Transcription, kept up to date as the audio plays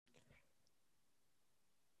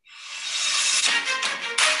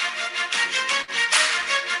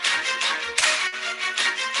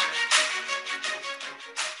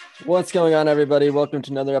What's going on, everybody? Welcome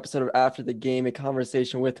to another episode of After the Game, a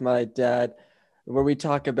conversation with my dad, where we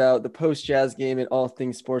talk about the post-Jazz game and all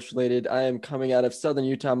things sports related. I am coming out of Southern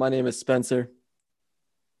Utah. My name is Spencer.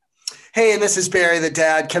 Hey, and this is Barry, the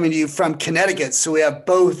dad, coming to you from Connecticut. So we have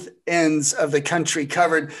both ends of the country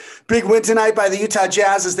covered. Big win tonight by the Utah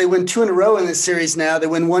Jazz as they win two in a row in this series now. They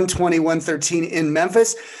win 120-113 in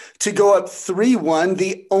Memphis to go up 3-1.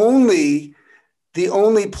 The only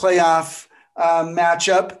playoff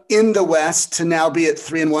matchup in the West to now be at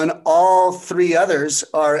 3-1. All three others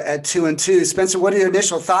are at 2-2. Spencer, what are your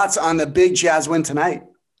initial thoughts on the big Jazz win tonight?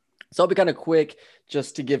 So I'll be kind of quick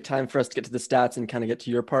just to give time for us to get to the stats and kind of get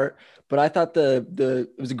to your part. But I thought it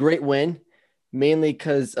was a great win, mainly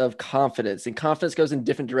because of confidence. And confidence goes in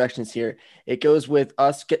different directions here. It goes with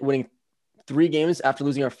us winning 3 games after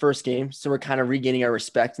losing our first game. So we're kind of regaining our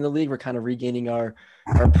respect in the league. We're kind of regaining our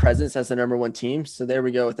presence as the number one team. So there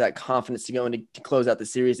we go with that confidence to go into to close out the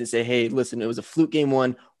series and say, hey, listen, it was a fluke game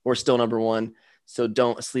 1. We're still number 1. So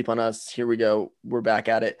don't sleep on us. Here we go. We're back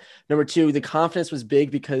at it. Number 2, the confidence was big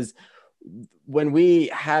because when we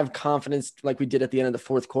have confidence like we did at the end of the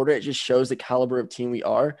fourth quarter, it just shows the caliber of team we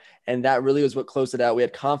are. And that really was what closed it out. We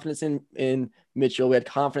had confidence in Mitchell. We had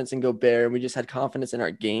confidence in Gobert. And we just had confidence in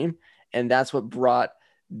our game. And that's what brought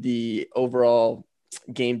the overall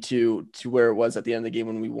game to where it was at the end of the game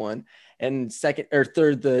when we won. And second or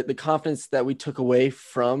third, the confidence that we took away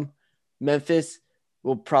from Memphis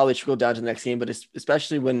will probably trickle down to the next game. But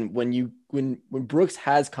especially when Brooks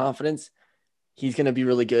has confidence, he's going to be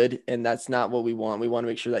really good. And that's not what we want. We want to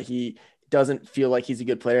make sure that he doesn't feel like he's a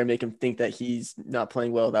good player and make him think that he's not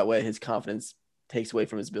playing well. That way his confidence takes away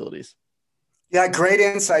from his abilities. Yeah, great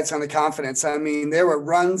insights on the confidence. I mean, there were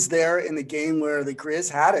runs there in the game where the Grizz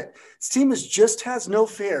had it. This team just has no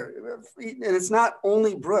fear. And it's not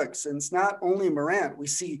only Brooks and it's not only Morant. We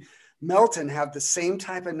see Melton have the same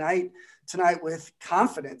type of night tonight with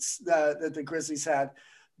confidence that the Grizzlies had.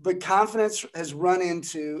 But confidence has run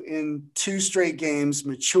into, in 2 straight games,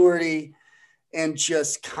 maturity and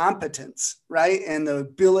just competence, right? And the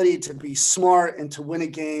ability to be smart and to win a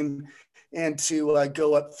game and to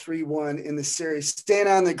go up 3-1 in the series. Staying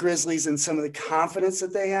on the Grizzlies and some of the confidence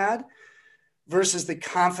that they had versus the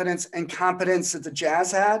confidence and competence that the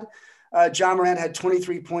Jazz had. Ja Morant had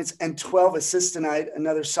 23 points and 12 assists tonight.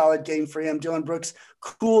 Another solid game for him. Dillon Brooks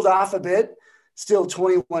cooled off a bit, still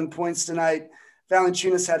 21 points tonight.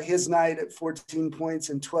 Valanciunas had his night at 14 points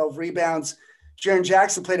and 12 rebounds. Jaren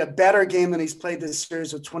Jackson played a better game than he's played this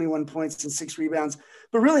series with 21 points and 6 rebounds.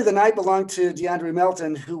 But really the night belonged to DeAndre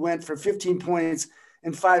Melton, who went for 15 points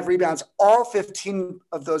and 5 rebounds, all 15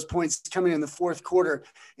 of those points coming in the fourth quarter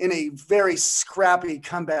in a very scrappy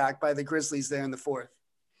comeback by the Grizzlies there in the fourth.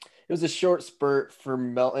 It was a short spurt for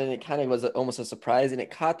Melton. It kind of was almost a surprise, and it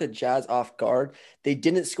caught the Jazz off guard. They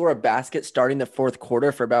didn't score a basket starting the fourth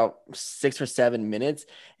quarter for about 6 or 7 minutes,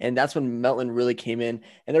 and that's when Melton really came in.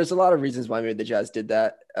 And there's a lot of reasons why maybe the Jazz did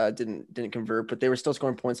that, didn't convert, but they were still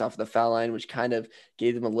scoring points off of the foul line, which kind of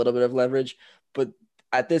gave them a little bit of leverage. But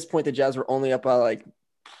at this point, the Jazz were only up by like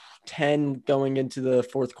 10 going into the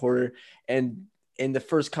fourth quarter, and in the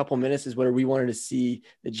first couple minutes is where we wanted to see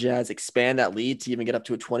the Jazz expand that lead to even get up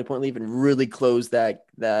to a 20-point lead and really close that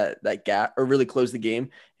gap, or really close the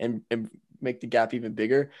game and make the gap even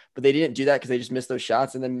bigger. But they didn't do that because they just missed those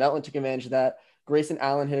shots. And then Melton took advantage of that. Grayson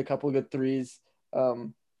Allen hit a couple of good threes.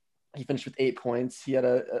 He finished with 8 points. He had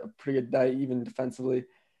a pretty good night, even defensively.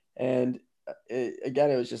 And it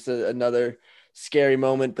was just another scary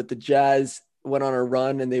moment. But the Jazz went on a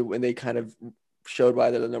run, and they kind of showed why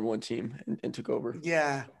they're the number one team and took over.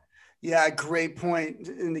 Yeah, great point.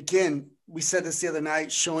 And again, we said this the other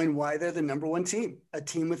night, showing why they're the number one team, a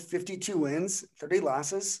team with 52 wins, 30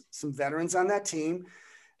 losses, some veterans on that team,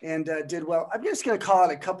 and did well. I'm just going to call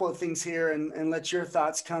out a couple of things here and let your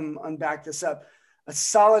thoughts come unback this up. A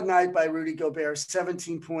solid night by Rudy Gobert,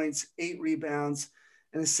 17 points, 8 rebounds,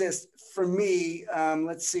 an assist. For me,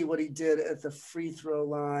 let's see what he did at the free throw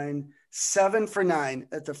line. 7 for 9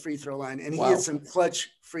 at the free throw line. And he had some clutch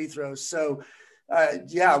free throws. So,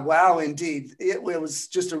 wow, indeed. It was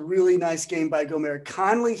just a really nice game by Gobert.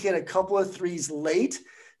 Conley hit a couple of threes late.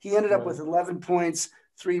 He ended up with 11 points,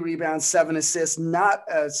 3 rebounds, 7 assists. Not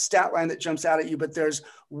a stat line that jumps out at you, but there's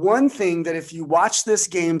one thing that if you watch this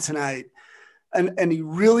game tonight, and you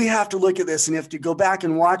really have to look at this, and if you go back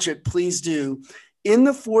and watch it, please do. In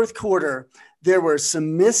the fourth quarter, there were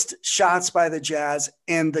some missed shots by the Jazz,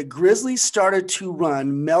 and the Grizzlies started to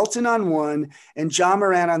run Melton on one and Ja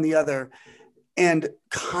Morant on the other. And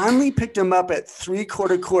Conley picked him up at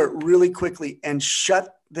 3/4 court really quickly and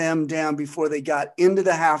shut them down before they got into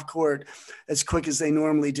the half court as quick as they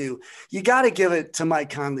normally do. You got to give it to Mike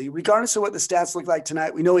Conley. Regardless of what the stats look like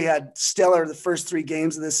tonight, we know he had stellar the first 3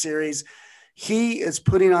 games of this series. He is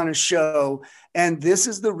putting on a show, and this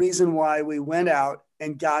is the reason why we went out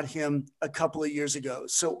and got him a couple of years ago.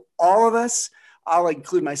 So all of us, I'll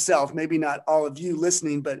include myself, maybe not all of you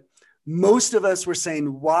listening, but most of us were saying,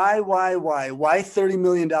 why $30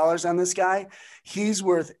 million on this guy? He's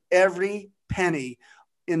worth every penny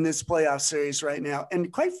in this playoff series right now.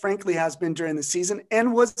 And quite frankly, has been during the season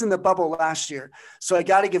and was in the bubble last year. So I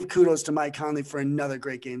got to give kudos to Mike Conley for another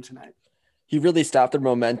great game tonight. He really stopped their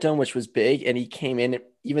momentum, which was big. And he came in,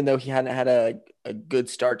 even though he hadn't had a good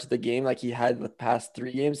start to the game like he had the past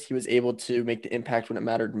 3 games, he was able to make the impact when it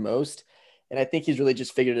mattered most. And I think he's really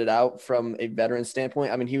just figured it out from a veteran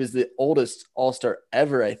standpoint. I mean, he was the oldest All-Star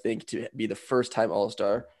ever, I think, to be the first-time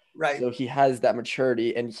All-Star. Right. So he has that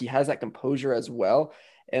maturity and he has that composure as well.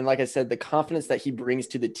 And like I said, the confidence that he brings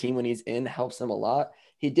to the team when he's in helps him a lot.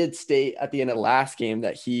 He did state at the end of the last game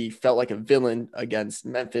that he felt like a villain against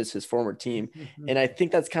Memphis, his former team. Mm-hmm. And I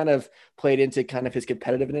think that's kind of played into kind of his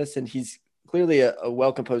competitiveness. And he's clearly a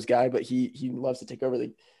well-composed guy, but he loves to take over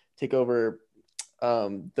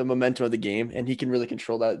the momentum of the game, and he can really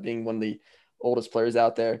control that, being one of the oldest players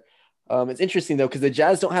out there. It's interesting though, because the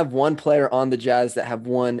Jazz don't have one player on the Jazz that have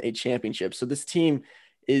won a championship. So this team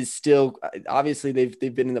is still, obviously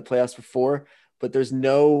they've been in the playoffs before, but there's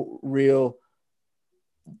no real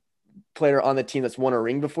player on the team that's won a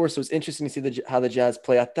ring before. So it's interesting to see how the Jazz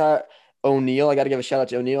play. I thought O'Neal, I got to give a shout out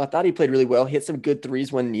to O'Neal. I thought he played really well. He hit some good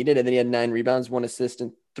threes when needed, and then he had 9 rebounds, 1 assist,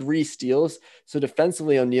 and 3 steals. So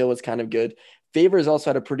defensively, O'Neal was kind of good. Favors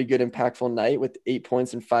also had a pretty good impactful night with 8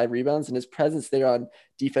 points and 5 rebounds, and his presence there on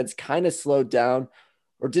defense kind of slowed down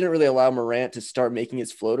or didn't really allow Morant to start making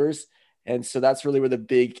his floaters. And so that's really where the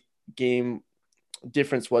big game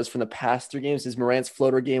difference was from the past 3 games. Is Morant's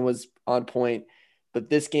floater game was on point, but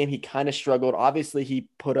this game he kind of struggled. Obviously, he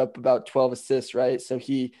put up about 12 assists, right? So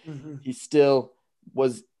he still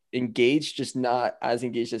was engaged, just not as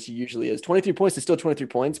engaged as he usually is. 23 points is still 23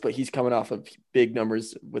 points, but he's coming off of big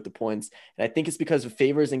numbers with the points. And I think it's because of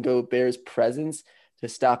Favors and Gobert's presence to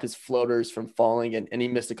stop his floaters from falling, and he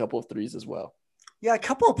missed a couple of threes as well. Yeah, a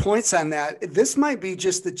couple of points on that. This might be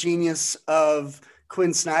just the genius of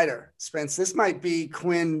Quinn Snyder, Spence. This might be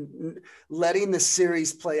Quinn letting the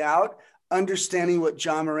series play out, understanding what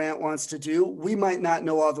John Morant wants to do. We might not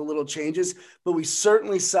know all the little changes, but we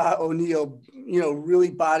certainly saw O'Neal,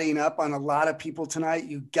 really bodying up on a lot of people tonight.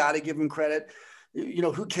 You got to give him credit.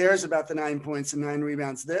 Who cares about the 9 points and 9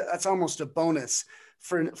 rebounds? That's almost a bonus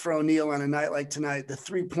for O'Neal on a night like tonight. The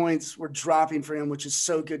 3 points were dropping for him, which is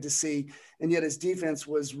so good to see. And yet his defense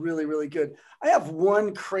was really, really good. I have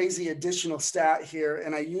one crazy additional stat here,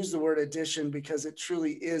 and I use the word addition because it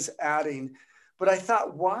truly is adding. But I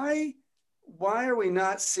thought, why are we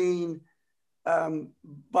not seeing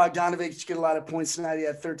Bogdanovic get a lot of points tonight? He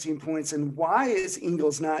had 13 points. And why is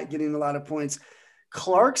Ingles not getting a lot of points?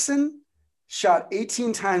 Clarkson shot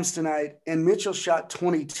 18 times tonight, and Mitchell shot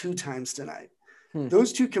 22 times tonight.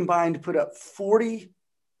 Those two combined put up 40,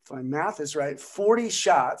 if my math is right, 40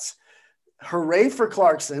 shots. Hooray for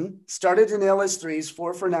Clarkson. Started to nail his threes,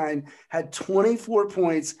 4 for 9, had 24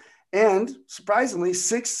 points, and surprisingly,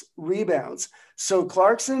 6 rebounds. So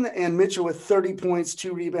Clarkson and Mitchell with 30 points,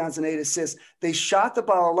 2 rebounds, and 8 assists. They shot the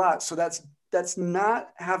ball a lot. So that's not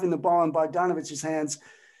having the ball in Bogdanovic's hands.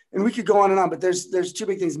 And we could go on and on, but there's 2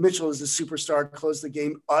 big things. Mitchell is a superstar, closed the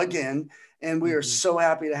game again, and we are so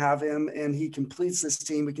happy to have him, and he completes this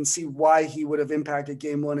team. We can see why he would have impacted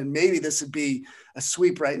game 1, and maybe this would be a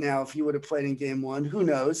sweep right now if he would have played in game 1. Who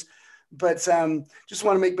knows? But just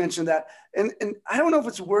want to make mention of that. And I don't know if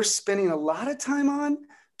it's worth spending a lot of time on.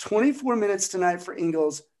 24 minutes tonight for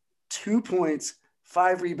Ingles, 2 points,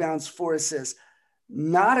 5 rebounds, 4 assists.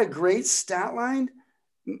 Not a great stat line,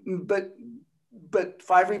 but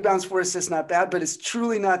 5 rebounds, 4 assists, not bad, but it's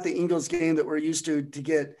truly not the Ingles game that we're used to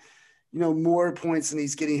get, more points than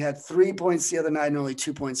he's getting. He had 3 points the other night and only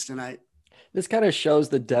 2 points tonight. This kind of shows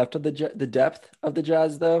the depth of the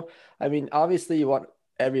Jazz, though. I mean, obviously you want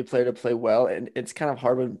every player to play well, and it's kind of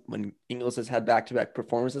hard when Ingles has had back-to-back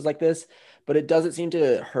performances like this, but it doesn't seem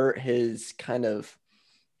to hurt his kind of,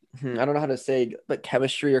 I don't know how to say, but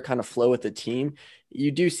chemistry or kind of flow with the team.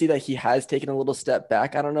 You do see that he has taken a little step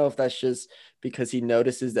back. I don't know if that's just because he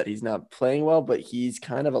notices that he's not playing well, but he's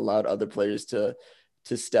kind of allowed other players to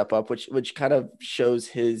step up, which kind of shows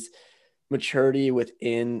his maturity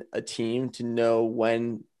within a team to know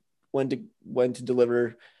when to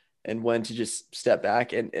deliver and when to just step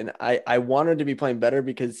back. And I wanted to be playing better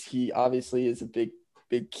because he obviously is a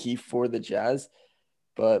big key for the Jazz.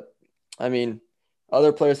 But I mean,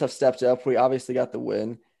 other players have stepped up. We obviously got the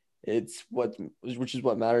win. Which is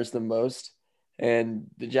what matters the most. And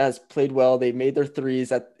the Jazz played well. They made their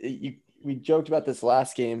threes. We joked about this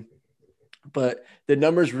last game, but the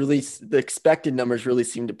expected numbers really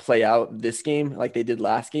seem to play out this game like they did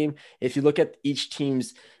last game. If you look at each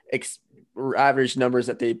team's average numbers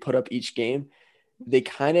that they put up each game, they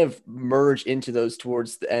kind of merge into those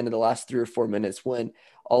towards the end of the last 3 or 4 minutes, when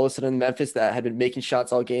all of a sudden Memphis, that had been making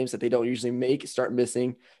shots all games that they don't usually make, start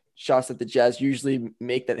missing. Shots that the Jazz usually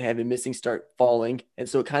make that have been missing start falling. And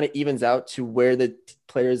so it kind of evens out to where the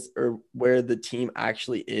players, or where the team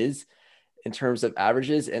actually is in terms of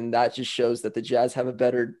averages. And that just shows that the Jazz have a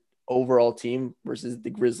better overall team versus the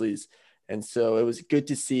Grizzlies. And so it was good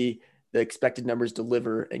to see the expected numbers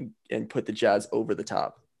deliver and put the Jazz over the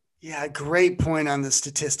top. Yeah, great point on the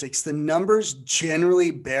statistics. The numbers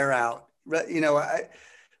generally bear out.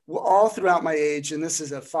 All throughout my age, and this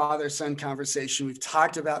is a father-son conversation, we've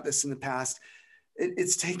talked about this in the past.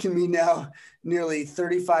 It's taken me now nearly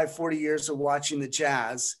 35, 40 years of watching the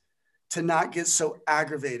Jazz to not get so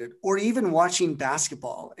aggravated, or even watching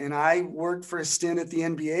basketball. And I worked for a stint at the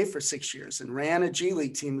NBA for 6 years and ran a G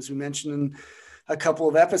League team, as we mentioned in a couple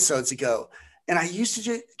of episodes ago. And I used to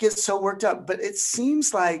just get so worked up, but it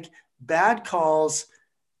seems like bad calls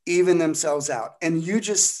even themselves out. And you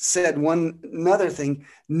just said another thing: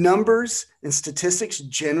 numbers and statistics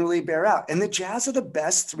generally bear out. And the Jazz are the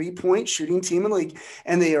best 3-point shooting team in the league.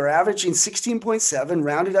 And they are averaging 16.7,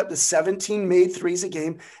 rounded up to 17 made threes a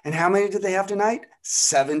game. And how many did they have tonight?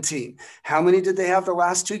 17. How many did they have the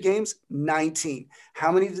last 2 games? 19.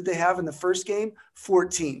 How many did they have in the first game?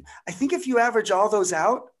 14. I think if you average all those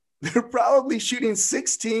out, they're probably shooting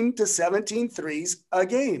 16 to 17 threes a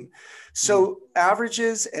game. So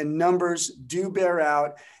averages and numbers do bear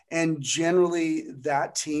out, and generally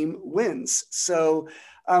that team wins. So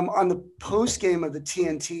on the post game of the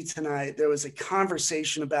TNT tonight, there was a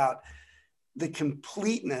conversation about the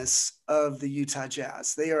completeness of the Utah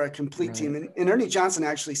Jazz. They are a complete team. And Ernie Johnson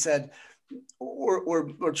actually said,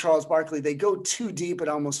 or Charles Barkley, they go too deep at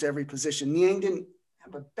almost every position. Niang didn't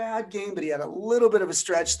have a bad game, but he had a little bit of a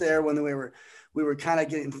stretch there when we were kind of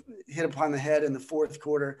getting hit upon the head in the fourth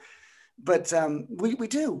quarter. But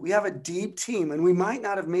we have a deep team, and we might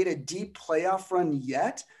not have made a deep playoff run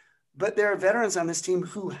yet, but there are veterans on this team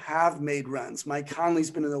who have made runs. Mike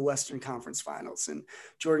Conley's been in the Western Conference Finals, and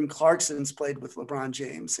Jordan Clarkson's played with LeBron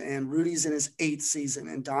James, and Rudy's in his 8th season,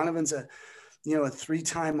 and Donovan's a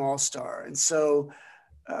 3-time All-Star. And so,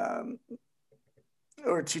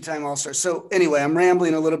 or a 2-time All-Star. So anyway, I'm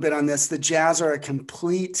rambling a little bit on this. The Jazz are a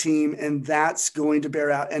complete team, and that's going to bear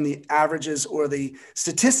out. And the averages, or the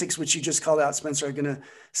statistics, which you just called out, Spencer, are going to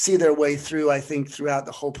see their way through, I think, throughout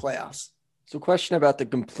the whole playoffs. So question about the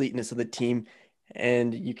completeness of the team,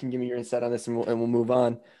 and you can give me your insight on this, and we'll move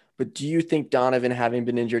on. But do you think Donovan, having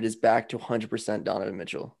been injured, is back to 100% Donovan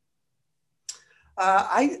Mitchell?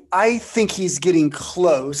 I think he's getting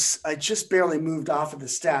close. I just barely moved off of the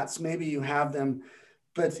stats. Maybe you have them.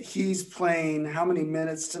 But he's playing how many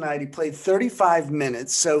minutes tonight? He played 35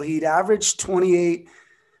 minutes. So he'd averaged.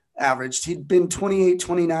 He'd been 28,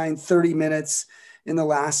 29, 30 minutes in the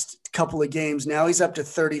last couple of games. Now he's up to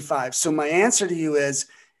 35. So my answer to you is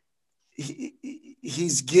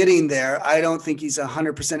he's getting there. I don't think he's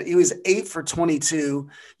 100%. He was 8 for 22.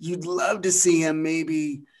 You'd love to see him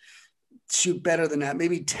maybe shoot better than that,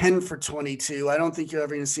 maybe 10 for 22. I don't think you're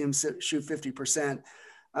ever going to see him shoot 50%.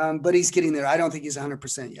 But he's getting there. I don't think he's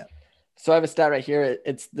 100% yet. So I have a stat right here.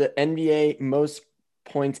 It's the NBA most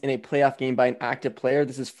points in a playoff game by an active player.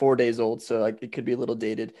 This is 4 days old, so it could be a little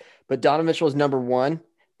dated. But Donovan Mitchell was number 1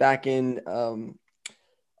 back in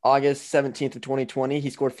August 17th of 2020. He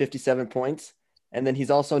scored 57 points. And then he's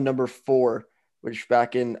also number 4, which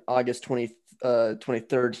back in August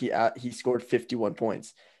 23rd, he scored 51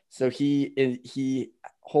 points. So he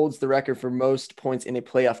holds the record for most points in a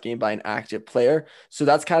playoff game by an active player. So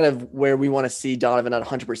that's kind of where we want to see Donovan at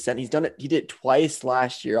 100%. He's done it. He did it twice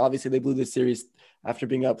last year. Obviously, they blew the series after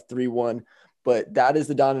being up 3-1. But that is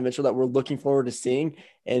the Donovan Mitchell that we're looking forward to seeing.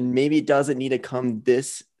 And maybe it doesn't need to come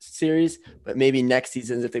this series, but maybe next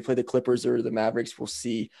season, if they play the Clippers or the Mavericks, we'll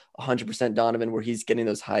see 100% Donovan where he's getting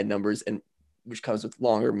those high numbers, and which comes with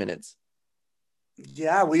longer minutes.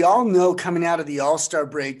 Yeah, we all know coming out of the All-Star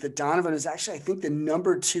break that Donovan is actually, I think, the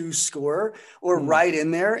number 2 scorer, or right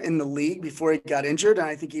in there in the league before he got injured. And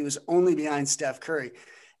I think he was only behind Steph Curry.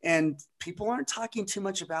 And people aren't talking too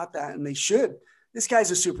much about that, and they should. This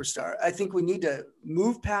guy's a superstar. I think we need to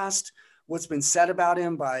move past what's been said about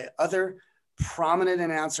him by other prominent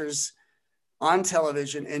announcers on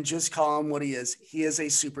television and just call him what he is. He is a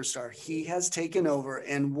superstar. He has taken over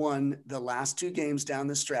and won the last 2 games down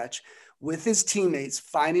the stretch with his teammates,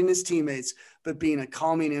 finding his teammates, but being a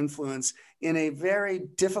calming influence in a very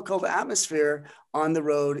difficult atmosphere on the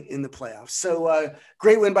road in the playoffs. So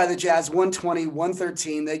great win by the Jazz,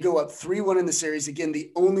 120-113. They go up 3-1 in the series. Again,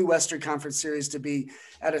 the only Western Conference series to be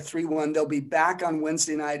at a 3-1. They'll be back on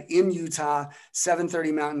Wednesday night in Utah,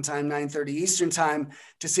 7:30 Mountain Time, 9:30 Eastern Time,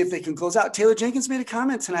 to see if they can close out. Taylor Jenkins made a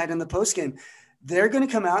comment tonight in the postgame. They're going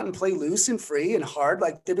to come out and play loose and free and hard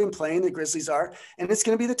like they've been playing, the Grizzlies are, and it's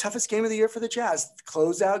going to be the toughest game of the year for the Jazz.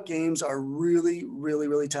 Closeout games are really, really,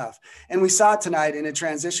 really tough. And we saw it tonight in a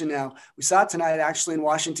transition now. We saw it tonight actually in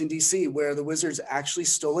Washington, D.C., where the Wizards actually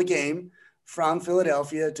stole a game from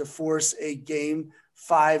Philadelphia to force a game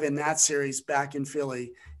 5 in that series back in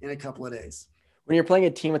Philly in a couple of days. When you're playing a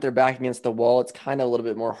team with their back against the wall, it's kind of a little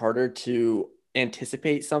bit more harder to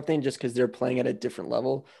anticipate something just because they're playing at a different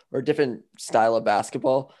level or a different style of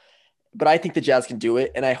basketball. But I think the Jazz can do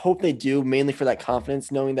it, and I hope they do, mainly for that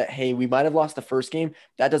confidence, knowing that, hey, we might have lost the first game.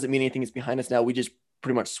 That doesn't mean anything is behind us now. We just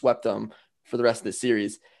pretty much swept them for the rest of the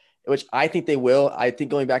series, which I think they will. I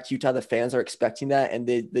think going back to Utah, the fans are expecting that, and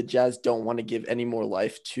the Jazz don't want to give any more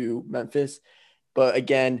life to Memphis. But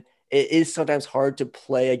again, it is sometimes hard to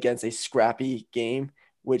play against a scrappy game,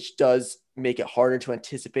 which does make it harder to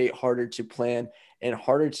anticipate, harder to plan, and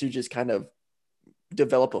harder to just kind of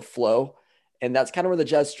develop a flow. And that's kind of where the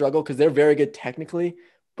Jazz struggle, because they're very good technically,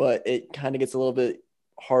 but it kind of gets a little bit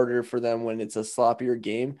harder for them when it's a sloppier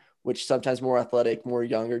game, which sometimes more athletic, more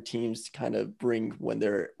younger teams kind of bring when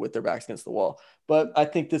they're with their backs against the wall. But I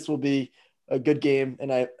think this will be a good game,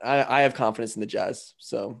 and I have confidence in the Jazz.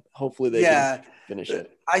 So hopefully they can finish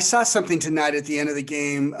it. I saw something tonight at the end of the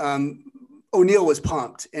game. O'Neal was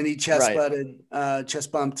pumped, and he chest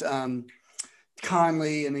bumped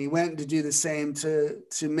Conley, and he went to do the same to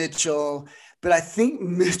Mitchell. But I think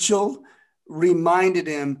Mitchell reminded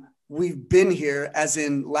him, we've been here, as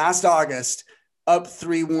in last August, up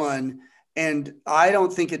 3-1. And I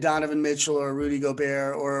don't think a Donovan Mitchell or Rudy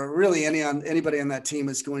Gobert or really anybody on that team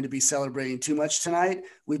is going to be celebrating too much tonight.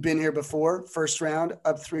 We've been here before, first round,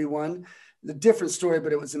 up 3-1. The different story,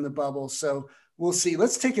 but it was in the bubble. So we'll see.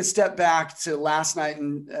 Let's take a step back to last night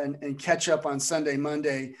and catch up on Sunday,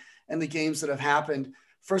 Monday, and the games that have happened.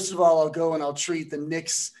 First of all, I'll go and I'll treat the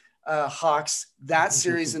Knicks Hawks, that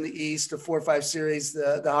series in the East, a 4-5 series.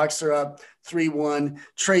 The Hawks are up 3-1.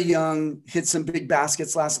 Trae Young hit some big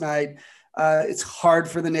baskets last night. It's hard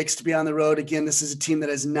for the Knicks to be on the road. Again, this is a team that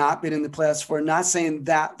has not been in the playoffs before. Not saying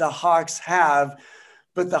that the Hawks have,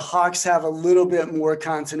 but the Hawks have a little bit more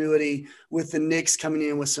continuity with the Knicks coming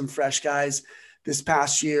in with some fresh guys this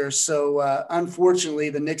past year. So unfortunately,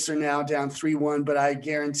 the Knicks are now down 3-1, but I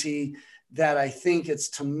guarantee that I think it's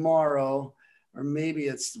tomorrow or maybe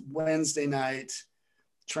it's Wednesday night,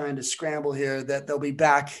 trying to scramble here, that they'll be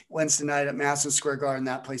back Wednesday night at Madison Square Garden.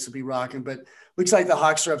 That place will be rocking. But looks like the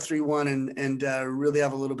Hawks are up 3-1 and really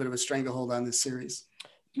have a little bit of a stranglehold on this series.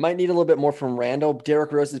 Might need a little bit more from Randall.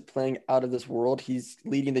 Derrick Rose is playing out of this world. He's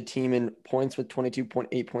leading the team in points with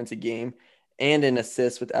 22.8 points a game and in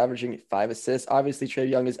assists with averaging 5 assists. Obviously, Trae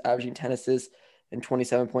Young is averaging 10 assists and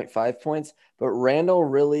 27.5 points. But Randall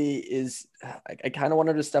really is – I kind of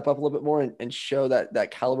wanted to step up a little bit more and show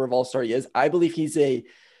that caliber of all-star he is. I believe he's a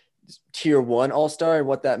tier 1 all-star, and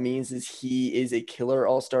what that means is he is a killer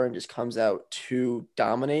all-star and just comes out to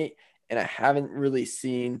dominate. And I haven't really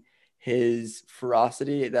seen – his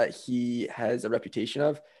ferocity that he has a reputation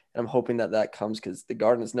of. And I'm hoping that comes because the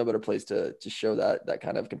Garden is no better place to show that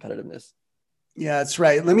kind of competitiveness. Yeah, that's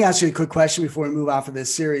right. Let me ask you a quick question before we move off of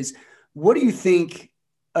this series. What do you think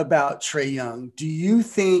about Trae Young? Do you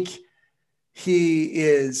think he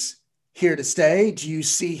is here to stay? Do you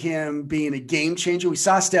see him being a game changer? We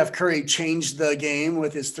saw Steph Curry change the game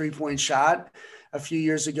with his 3-point shot a few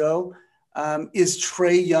years ago. Is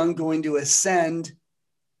Trae Young going to ascend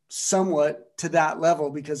somewhat to that level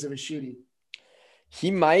because of his shooting?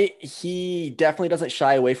 He might. He definitely doesn't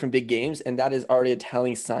shy away from big games, and that is already a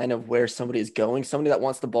telling sign of where somebody is going. Somebody that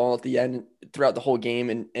wants the ball at the end throughout the whole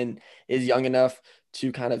game and is young enough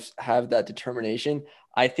to kind of have that determination.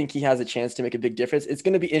 I think he has a chance to make a big difference. It's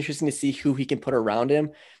going to be interesting to see who he can put around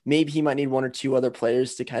him. Maybe he might need 1 or 2 other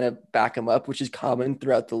players to kind of back him up, which is common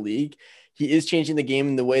throughout the league. He is changing the game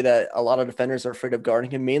in the way that a lot of defenders are afraid of guarding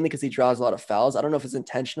him, mainly because he draws a lot of fouls. I don't know if it's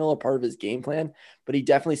intentional or part of his game plan, but he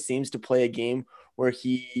definitely seems to play a game where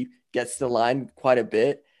he gets to the line quite a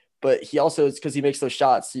bit. But he also, it's because he makes those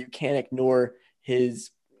shots, so you can't ignore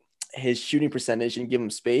his shooting percentage and give him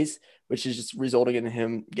space, which is just resulting in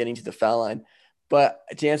him getting to the foul line. But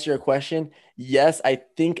to answer your question, yes, I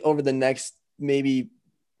think over the next maybe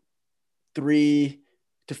 3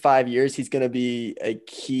 to 5 years, he's going to be a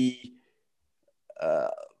key,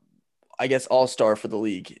 I guess, all-star for the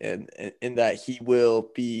league, and in that he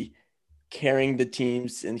will be carrying the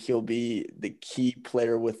teams and he'll be the key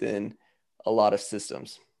player within a lot of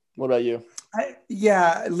systems. What about you?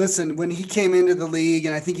 Yeah, listen, when he came into the league,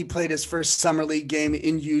 and I think he played his first summer league game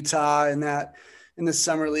in Utah, and that in the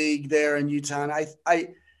summer league there in Utah, and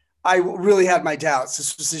I really had my doubts.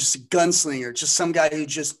 This was just a gunslinger, just some guy who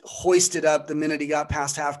just hoisted up the minute he got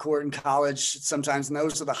past half court in college sometimes, and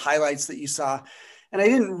those are the highlights that you saw. And I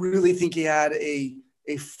didn't really think he had a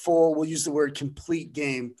full, we'll use the word complete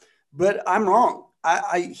game, but I'm wrong.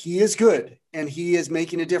 He is good, and he is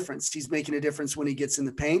making a difference. He's making a difference when he gets in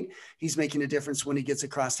the paint. He's making a difference when he gets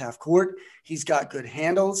across half court. He's got good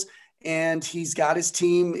handles, and he's got his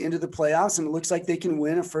team into the playoffs, and it looks like they can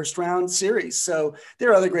win a first round series. So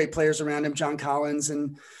there are other great players around him, John Collins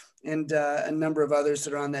and a number of others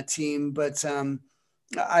that are on that team. But I'm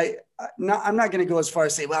not going to go as far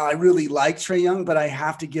as say, well, I really like Trae Young, but I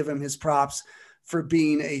have to give him his props for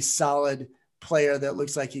being a solid player that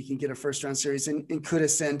looks like he can get a first round series and could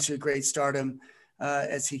ascend to great stardom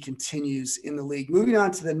as he continues in the league. Moving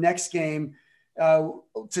on to the next game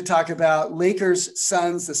to talk about Lakers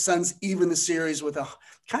Suns. The Suns even the series with a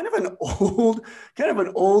kind of an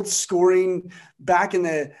old scoring back in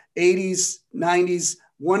the 80s, 90s,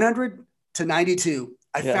 100-92.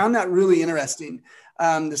 I found that really interesting.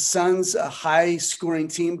 The Suns, a high scoring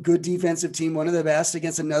team, good defensive team, one of the best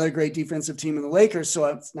against another great defensive team in the Lakers. So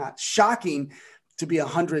it's not shocking to be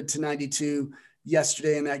 100-92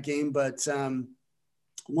 yesterday in that game, but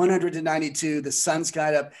 100-92, the Suns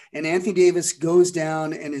got up, and Anthony Davis goes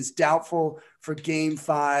down and is doubtful for game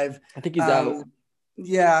 5. I think he's out.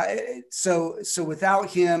 Yeah. So without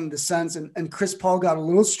him, the Suns and Chris Paul got a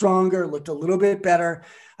little stronger, looked a little bit better.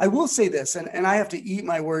 I will say this, and I have to eat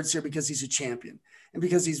my words here because he's a champion and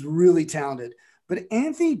because he's really talented. But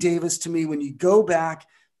Anthony Davis, to me, when you go back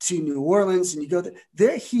to New Orleans and you go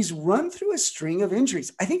there, he's run through a string of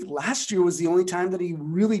injuries. I think last year was the only time that he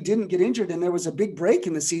really didn't get injured, and there was a big break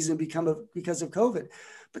in the season because of COVID.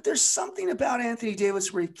 But there's something about Anthony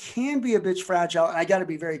Davis where he can be a bit fragile, and I got to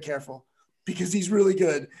be very careful because he's really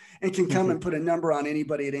good and can come and put a number on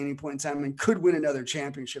anybody at any point in time and could win another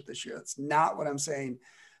championship this year. That's not what I'm saying.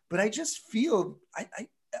 But I just feel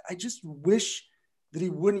I just wish that he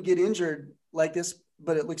wouldn't get injured like this,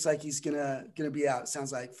 but it looks like he's gonna be out. It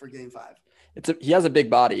sounds like for game 5. He has a big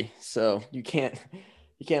body, so you can't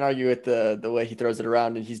argue with the way he throws it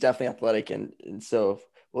around, and he's definitely athletic, and so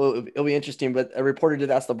it'll be interesting. But a reporter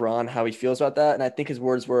did ask LeBron how he feels about that, and I think his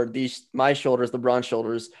words were, "My shoulders, LeBron's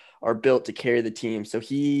shoulders, are built to carry the team," so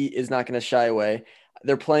he is not going to shy away.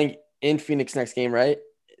 They're playing in Phoenix next game, right?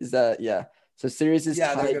 Is that yeah? So series is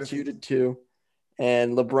tied 2-2.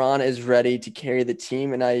 And LeBron is ready to carry the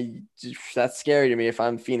team. And that's scary to me if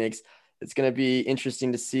I'm Phoenix. It's going to be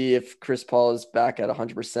interesting to see if Chris Paul is back at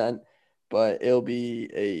 100%, but it'll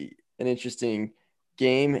be an interesting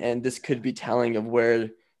game. And this could be telling of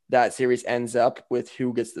where that series ends up with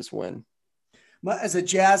who gets this win. As a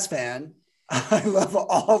Jazz fan, I love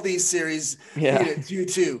all these series at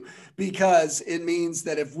 2-2 because it means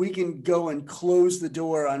that if we can go and close the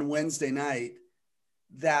door on Wednesday night,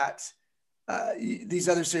 that these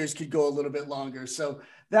other series could go a little bit longer. So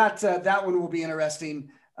that one will be interesting.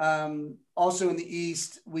 Also in the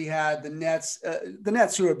East, we had the Nets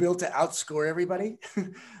who are built to outscore everybody,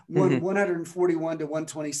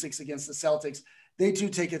 141-126 against the Celtics. They do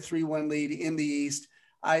take a 3-1 lead in the East.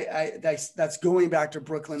 That's going back to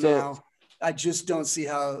Brooklyn now. I just don't see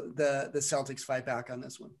how the Celtics fight back on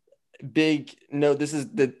this one. Big note, this is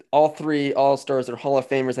all 3 All-Stars or Hall of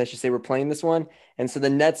Famers, I should say, were playing this one. And so the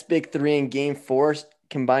Nets' big 3 in game 4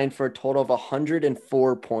 combined for a total of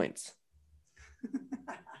 104 points.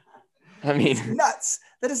 I mean, it's nuts.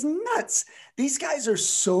 That is nuts. These guys are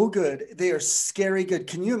so good. They are scary good.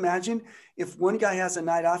 Can you imagine if one guy has a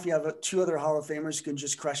night off, you have 2 other Hall of Famers who can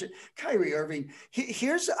just crush it? Kyrie Irving.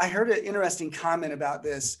 I heard an interesting comment about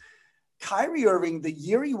this. Kyrie Irving, the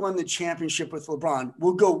year he won the championship with LeBron,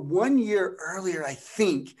 will go 1 year earlier, I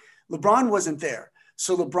think. LeBron wasn't there.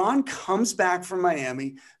 So LeBron comes back from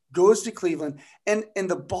Miami, goes to Cleveland, and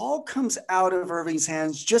the ball comes out of Irving's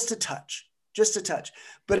hands just a touch.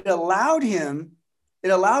 But it allowed him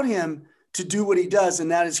to do what he does, and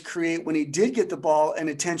that is create when he did get the ball and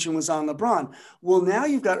attention was on LeBron. Well, now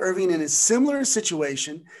you've got Irving in a similar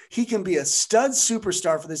situation. He can be a stud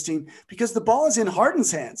superstar for this team because the ball is in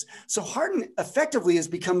Harden's hands. So Harden effectively has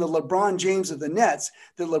become the LeBron James of the Nets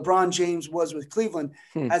that LeBron James was with Cleveland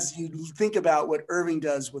as you think about what Irving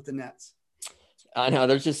does with the Nets. I know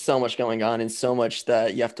there's just so much going on and so much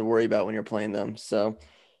that you have to worry about when you're playing them. So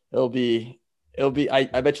it'll be,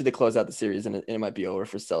 I bet you they close out the series and it might be over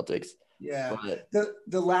for Celtics. Yeah.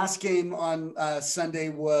 The last game on Sunday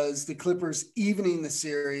was the Clippers evening the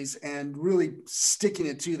series and really sticking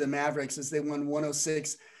it to the Mavericks as they won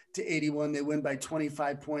 106-81. They win by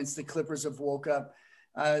 25 points. The Clippers have woke up.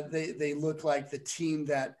 They look like the team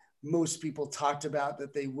that most people talked about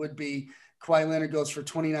that they would be. Kawhi Leonard goes for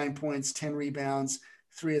 29 points, 10 rebounds,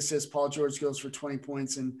 3 assists. Paul George goes for 20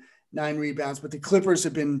 points and 9 rebounds. But the Clippers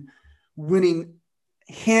have been winning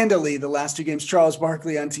handily the last 2 games. Charles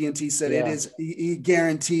Barkley on TNT said he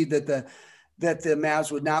guaranteed that the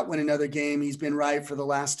Mavs would not win another game. He's been right for the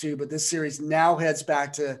last 2, but this series now heads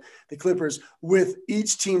back to the Clippers with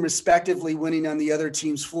each team respectively winning on the other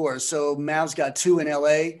team's floor. So Mavs got 2 in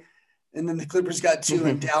LA and then the Clippers got 2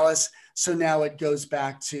 in Dallas. So now it goes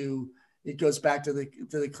back to the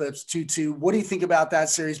Clips 2-2. What do you think about that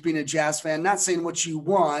series being a Jazz fan? Not saying what you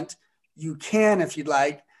want, you can if you'd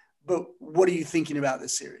like, but what are you thinking about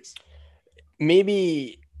this series?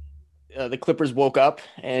 Maybe the Clippers woke up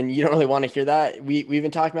and you don't really want to hear that. We've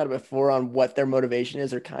been talking about it before on what their motivation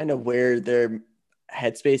is or kind of where their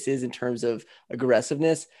headspace is in terms of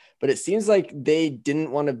aggressiveness. But it seems like they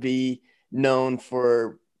didn't want to be known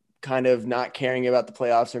for kind of not caring about the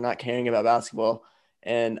playoffs or not caring about basketball.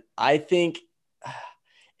 And I think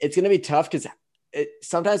it's going to be tough because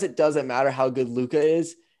sometimes it doesn't matter how good Luka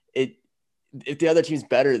is. If the other team's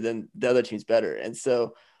better, then the other team's better. And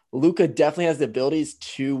so Luka definitely has the abilities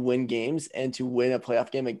to win games and to win a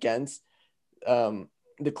playoff game against the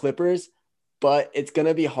Clippers. But it's going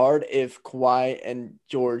to be hard if Kawhi and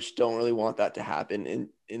George don't really want that to happen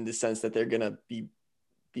in the sense that they're going to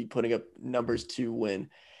be putting up numbers to win.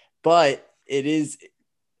 But this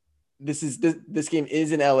game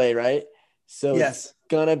is in LA, right? So yes. It's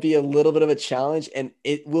going to be a little bit of a challenge, and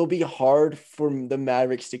it will be hard for the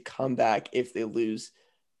Mavericks to come back if they lose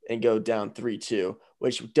and go down 3-2,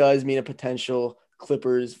 which does mean a potential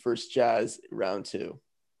Clippers versus Jazz round 2.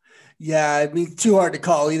 Yeah, I mean, too hard to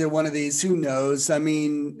call either one of these. Who knows? I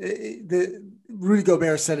mean, Rudy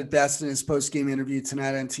Gobert said it best in his post-game interview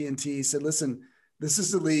tonight on TNT. He said, listen, this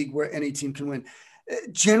is a league where any team can win.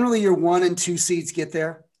 Generally, your 1 and 2 seeds get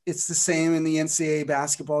there. It's the same in the NCAA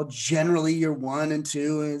basketball. Generally, your 1 and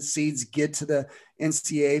 2 seeds get to the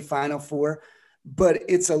NCAA Final Four, but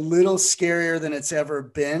it's a little scarier than it's ever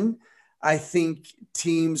been. I think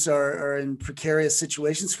teams are in precarious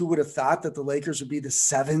situations. Who would have thought that the Lakers would be the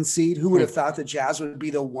 7 seed? Who would have thought the Jazz would be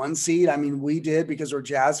the 1 seed? I mean, we did because we're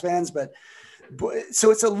Jazz fans, but so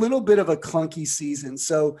it's a little bit of a clunky season.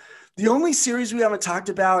 So the only series we haven't talked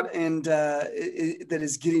about and that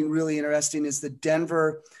is getting really interesting is the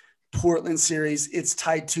Denver-Portland series. It's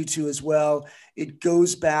tied 2-2 as well. It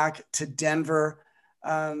goes back to Denver,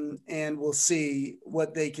 and we'll see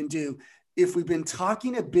what they can do. If we've been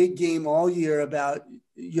talking a big game all year about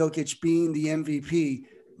Jokic being the MVP,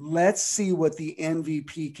 let's see what the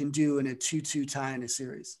MVP can do in a 2-2 tie in a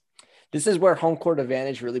series. This is where home court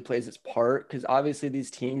advantage really plays its part because obviously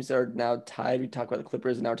these teams are now tied. We talk about the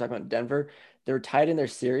Clippers and now we're talking about Denver. They were tied in their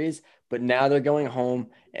series, but now they're going home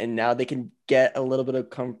and now they can get a little bit of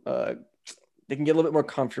they can get a little bit more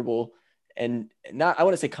comfortable and not, I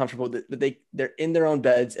wouldn't say comfortable, but they're in their own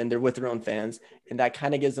beds and they're with their own fans. And that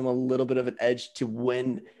kind of gives them a little bit of an edge to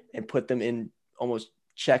win and put them in almost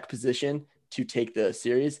check position to take the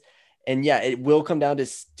series. And yeah, it will come down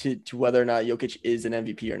to whether or not Jokic is an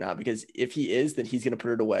MVP or not, because if he is, then he's going to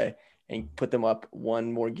put it away and put them up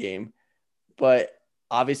one more game. But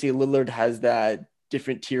obviously Lillard has that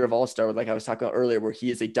different tier of all-star, like I was talking about earlier, where he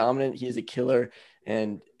is a dominant, he is a killer,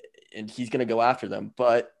 and he's going to go after them.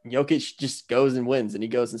 But Jokic just goes and wins, and he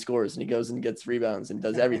goes and scores, and he goes and gets rebounds and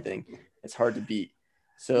does everything. It's hard to beat.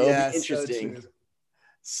 So it'll be interesting.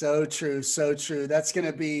 So true.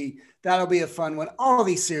 That'll be a fun one. All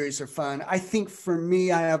these series are fun. I think for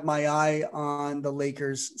me, I have my eye on the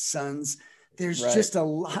Lakers Suns. There's just a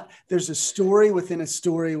lot. There's a story within a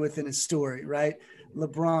story within a story, right?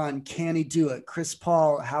 LeBron, can he do it? Chris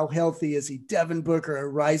Paul, how healthy is he? Devin Booker, a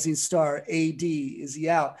rising star. AD, is he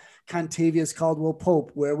out? Contavious Caldwell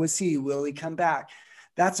Pope, where was he? Will he come back?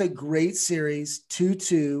 That's a great series,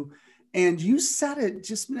 2-2. And you said it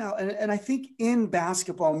just now, and I think in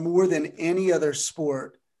basketball more than any other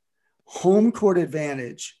sport, home court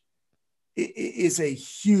advantage is a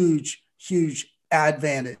huge, huge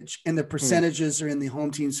advantage, and the percentages are in the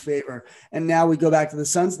home team's favor. And now we go back to the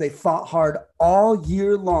Suns. They fought hard all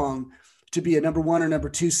year long to be a number 1 or number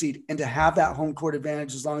 2 seed and to have that home court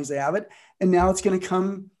advantage as long as they have it. And now it's going to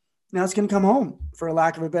come. Now it's going to come home, for a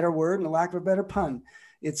lack of a better word and a lack of a better pun.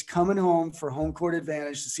 It's coming home for home court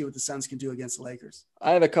advantage to see what the Suns can do against the Lakers.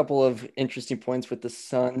 I have a couple of interesting points with the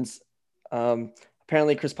Suns.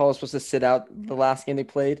 Apparently, Chris Paul was supposed to sit out the last game they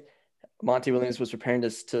played. Monty Williams was preparing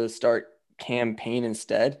to start Cam Payne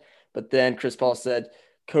instead. But then Chris Paul said,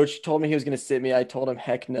 Coach told me he was going to sit me. I told him,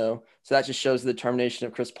 heck no. So that just shows the determination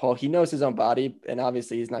of Chris Paul. He knows his own body, and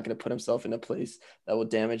obviously he's not going to put himself in a place that will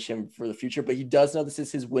damage him for the future. But he does know this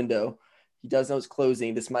is his window. He does know it's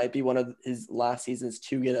closing. This might be one of his last seasons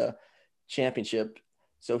to get a championship.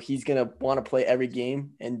 So he's going to want to play every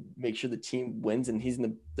game and make sure the team wins. And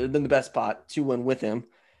they're in the best spot to win with him.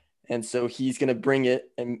 And so he's going to bring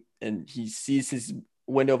it, and he sees his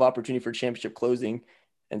window of opportunity for championship closing.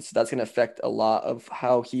 And so that's going to affect a lot of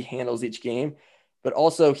how he handles each game. But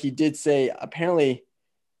also he did say, apparently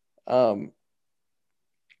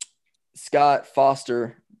Scott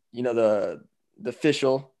Foster, the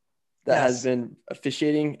official that has been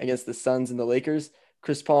officiating against the Suns and the Lakers,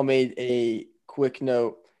 Chris Paul made a quick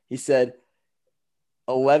note. He said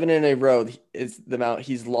 11 in a row is the amount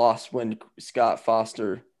he's lost when Scott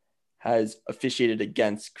Foster has officiated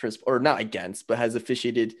against Chris, or not against, but has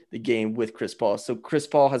officiated the game with Chris Paul. So Chris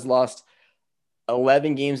Paul has lost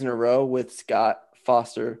 11 games in a row with Scott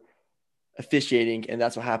Foster officiating, and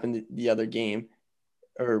that's what happened the other game,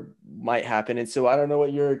 or might happen. And so I don't know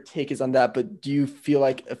what your take is on that, but do you feel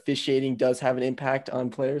like officiating does have an impact on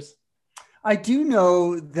players? I do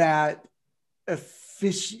know that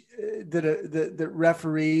that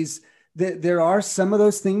referees, that there are some of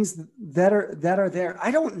those things that are there.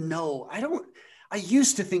 I don't know. I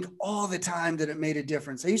used to think all the time that it made a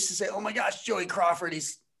difference. I used to say, oh my gosh, Joey Crawford,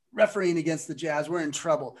 he's refereeing against the Jazz. We're in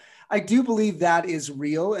trouble. I do believe that is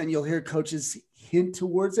real. And you'll hear coaches hint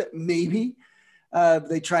towards it. Maybe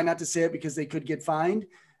they try not to say it because they could get fined.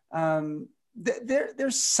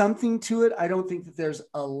 There's something to it. I don't think that there's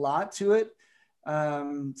a lot to it.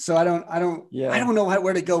 So I don't know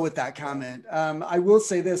where to go with that comment. I will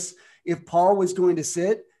say this: if Paul was going to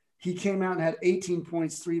sit, he came out and had 18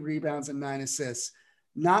 points, 3 rebounds, and 9 assists.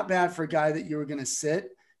 Not bad for a guy that you were going to sit,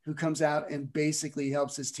 who comes out and basically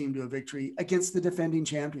helps his team to a victory against the defending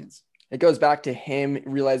champions. It goes back to him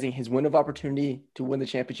realizing his window of opportunity to win the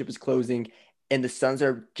championship is closing, and the Suns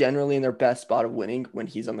are generally in their best spot of winning when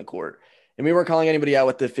he's on the court. And we weren't calling anybody out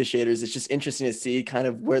with the officiators. It's just interesting to see kind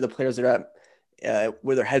of where the players are at,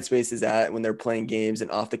 where their headspace is at when they're playing games and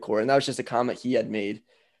off the court. And that was just a comment he had made.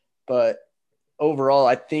 But overall,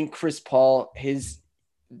 I think Chris Paul,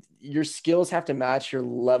 your skills have to match your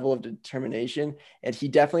level of determination. And he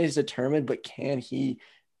definitely is determined, but can he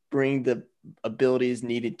bring the abilities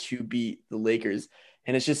needed to beat the Lakers?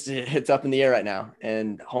 And it's up in the air right now.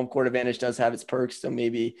 And home court advantage does have its perks. So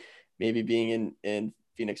maybe being in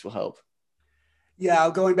Phoenix will help. Yeah,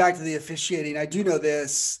 going back to the officiating, I do know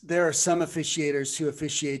this. There are some officiators who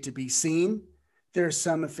officiate to be seen. There are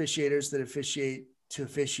some officiators that officiate to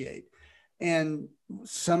officiate. And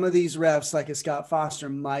some of these refs, like a Scott Foster,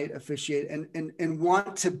 might officiate and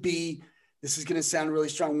want to be, this is going to sound really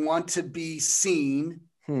strong, want to be seen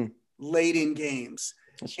late in games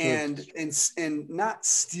and not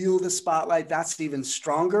steal the spotlight. That's even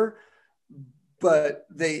stronger, but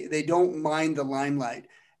they don't mind the limelight.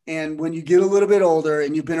 And when you get a little bit older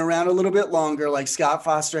and you've been around a little bit longer, like Scott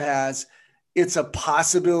Foster has, it's a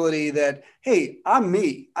possibility that, hey, I'm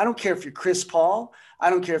me. I don't care if you're Chris Paul. I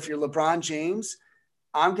don't care if you're LeBron James.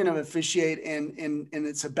 I'm going to officiate, and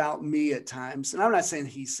it's about me at times. And I'm not saying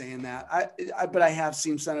he's saying that, but I have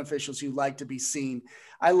seen some officials who like to be seen.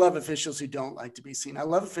 I love officials who don't like to be seen. I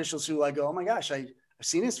love officials who I go, oh my gosh, I've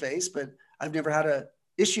seen his face, but I've never had an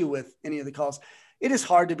issue with any of the calls. It is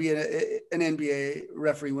hard to be an NBA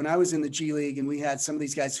referee. When I was in the G League and we had some of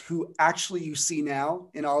these guys who actually you see now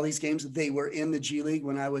in all these games, they were in the G League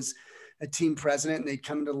when I was a team president, and they'd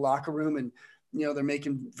come into the locker room and, they're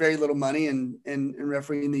making very little money and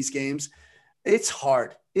refereeing these games. It's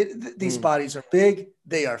hard. These bodies are big.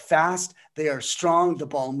 They are fast. They are strong. The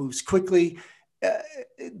ball moves quickly.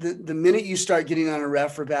 The minute you start getting on a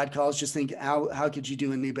ref for bad calls, just think, how could you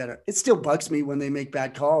do any better? It still bugs me when they make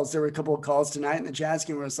bad calls. There were a couple of calls tonight in the Jazz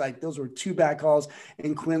game where it's like, those were 2 bad calls,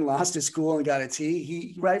 and Quinn lost his cool and got a T.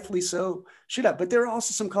 He rightfully so should have. But there are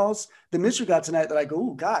also some calls that Mitchell got tonight that I go,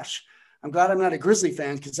 oh gosh, I'm glad I'm not a Grizzly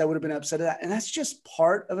fan, because I would have been upset at that. And that's just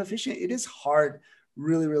part of officiating. It is hard,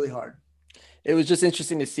 really, really hard. It was just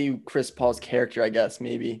interesting to see Chris Paul's character, I guess,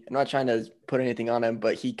 maybe. I'm not trying to put anything on him,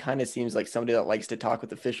 but he kind of seems like somebody that likes to talk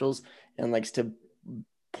with officials and likes to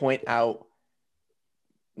point out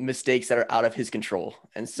mistakes that are out of his control.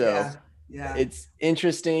 And so it's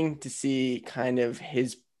interesting to see kind of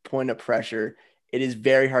his point of pressure. It is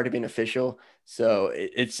very hard to be an official. So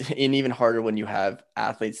it's and even harder when you have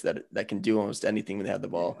athletes that can do almost anything when they have the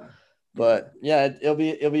ball. But yeah, it'll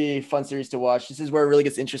be a fun series to watch. This is where it really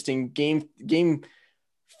gets interesting. Game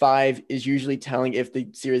 5 is usually telling, if the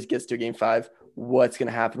series gets to game 5, what's going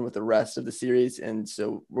to happen with the rest of the series. And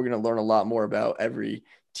so we're going to learn a lot more about every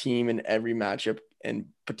team and every matchup and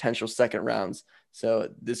potential second rounds. So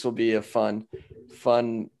this will be a fun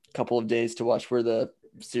couple of days to watch where the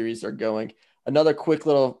series are going. Another quick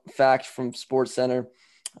little fact from SportsCenter.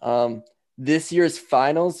 This year's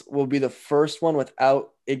finals will be the first one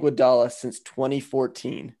without Iguodala since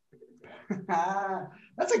 2014.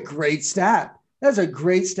 That's a great stat.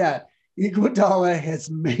 Iguodala has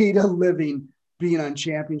made a living being on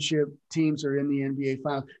championship teams or in the NBA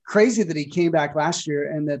finals. Crazy that he came back last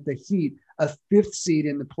year and that the Heat, a 5th seed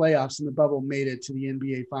in the playoffs in the bubble, made it to the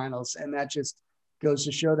NBA finals. And that just goes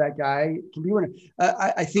to show that guy can be winner.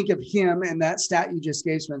 I think of him and that stat you just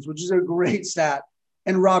gave, Spence, which is a great stat.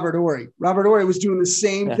 And Robert Horry. Robert Horry was doing the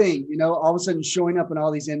same thing, all of a sudden showing up in all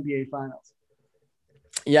these NBA finals.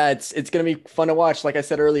 Yeah, it's going to be fun to watch. Like I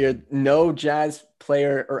said earlier, no Jazz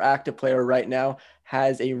player or active player right now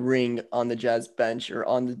has a ring on the Jazz bench or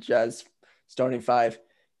on the Jazz starting 5.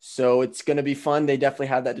 So it's going to be fun. They definitely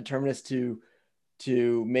have that determinants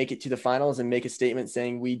to make it to the finals and make a statement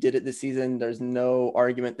saying we did it this season. There's no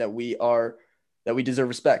argument that we deserve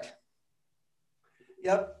respect.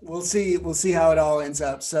 Yep. We'll see how it all ends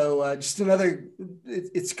up. So just another,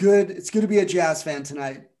 it's good. It's good to be a Jazz fan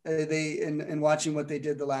tonight. And watching what they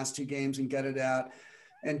did the last 2 games and get it out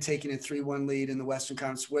and taking a 3-1 lead in the Western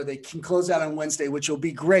Conference, where they can close out on Wednesday, which will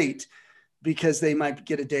be great because they might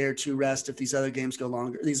get a day or 2 rest if these other games go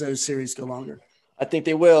longer, these other series go longer. I think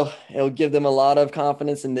they will. It'll give them a lot of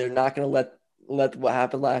confidence, and they're not going to let what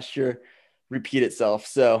happened last year repeat itself.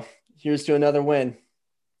 So here's to another win.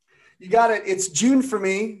 You got it. It's June for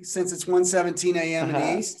me since it's 1:17 a.m. in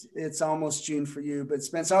the East. It's almost June for you. But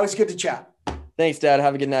Spence, always good to chat. Thanks, Dad.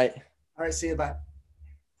 Have a good night. All right. See you. Bye.